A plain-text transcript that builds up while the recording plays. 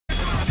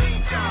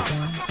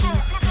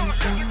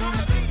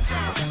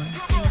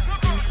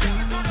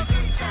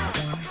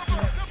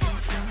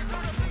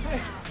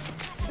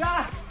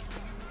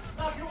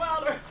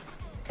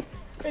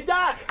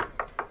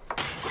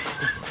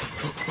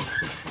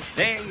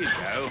There you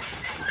go.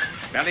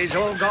 Belly's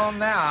all gone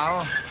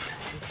now.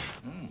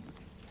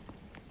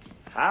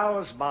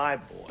 How's my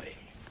boy?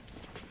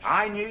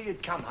 I knew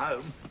you'd come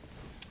home.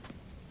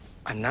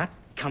 I'm not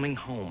coming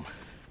home.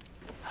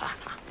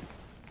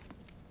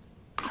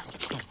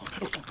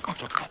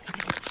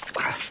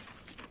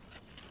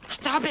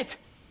 Stop it!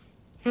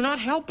 You're not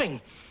helping.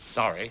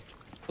 Sorry.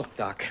 Look,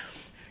 Doc,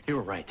 you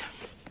were right.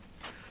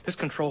 This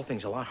control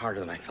thing's a lot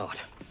harder than I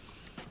thought.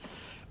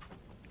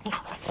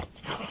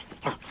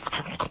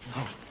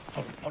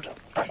 Hold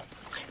on.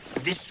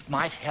 This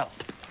might help.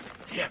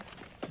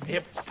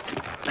 Here.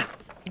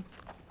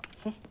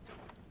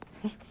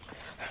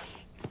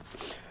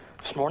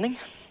 This morning,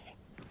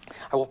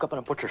 I woke up in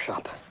a butcher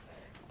shop.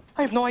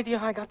 I have no idea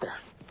how I got there.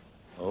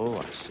 Oh,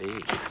 I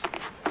see.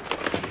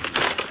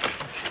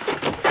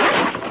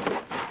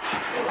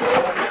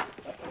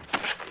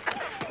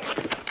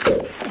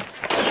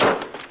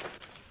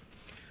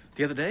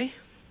 The other day,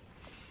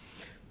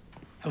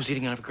 I was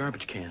eating out of a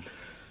garbage can.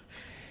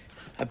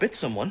 I bit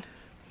someone,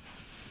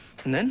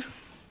 and then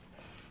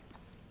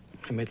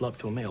I made love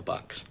to a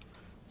mailbox.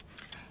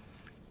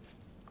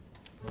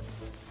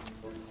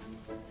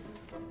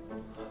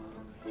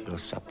 Your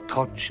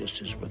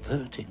subconscious is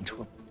reverting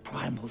to a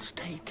primal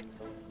state.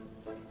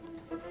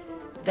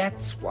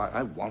 That's why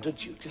I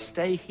wanted you to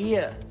stay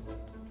here.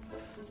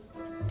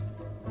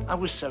 I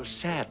was so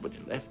sad when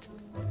you left.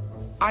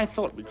 I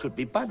thought we could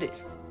be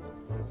buddies.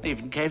 I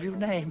even gave you a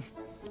name.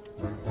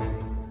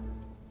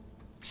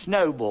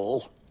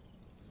 Snowball.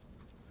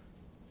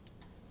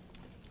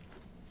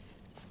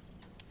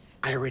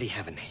 I already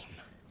have a name.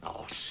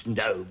 Oh,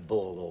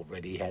 Snowball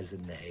already has a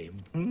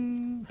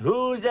name.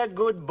 Who's a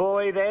good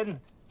boy, then?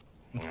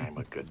 I'm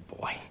a good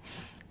boy.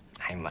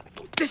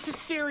 This is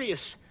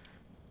serious.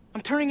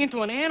 I'm turning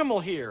into an animal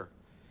here.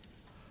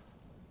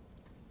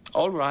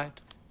 All right.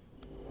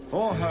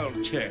 4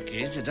 whole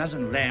turkeys, a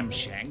dozen lamb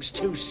shanks,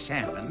 2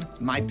 salmon,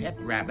 my pet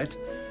rabbit.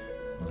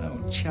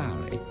 Oh,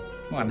 Charlie,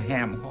 1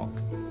 ham hock.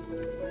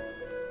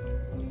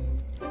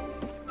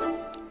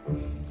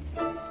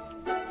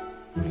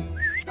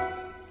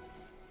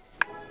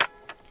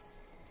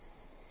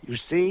 You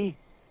see,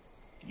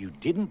 you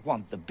didn't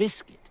want the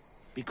biscuit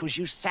because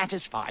you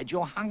satisfied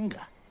your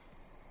hunger.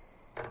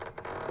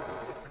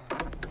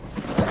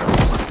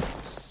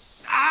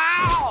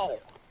 Ow!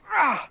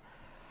 Ah!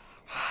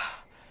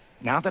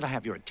 Now that I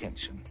have your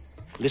attention,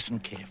 listen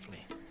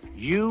carefully.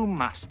 You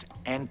must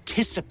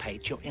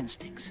anticipate your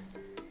instincts.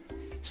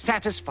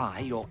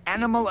 Satisfy your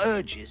animal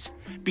urges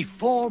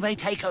before they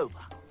take over.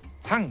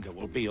 Hunger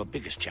will be your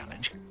biggest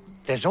challenge.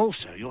 There's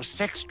also your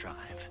sex drive.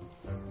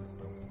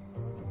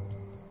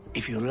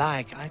 If you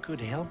like, I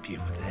could help you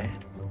with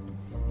that.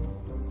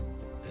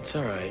 It's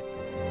all right.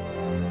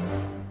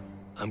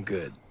 I'm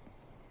good.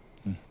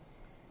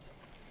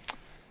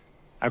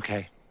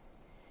 Okay.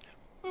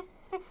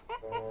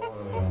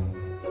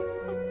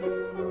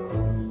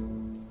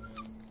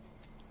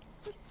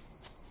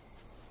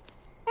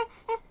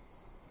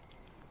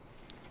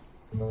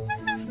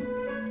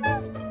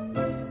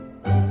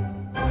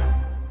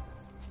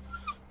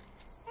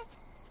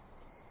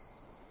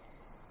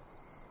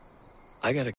 I gotta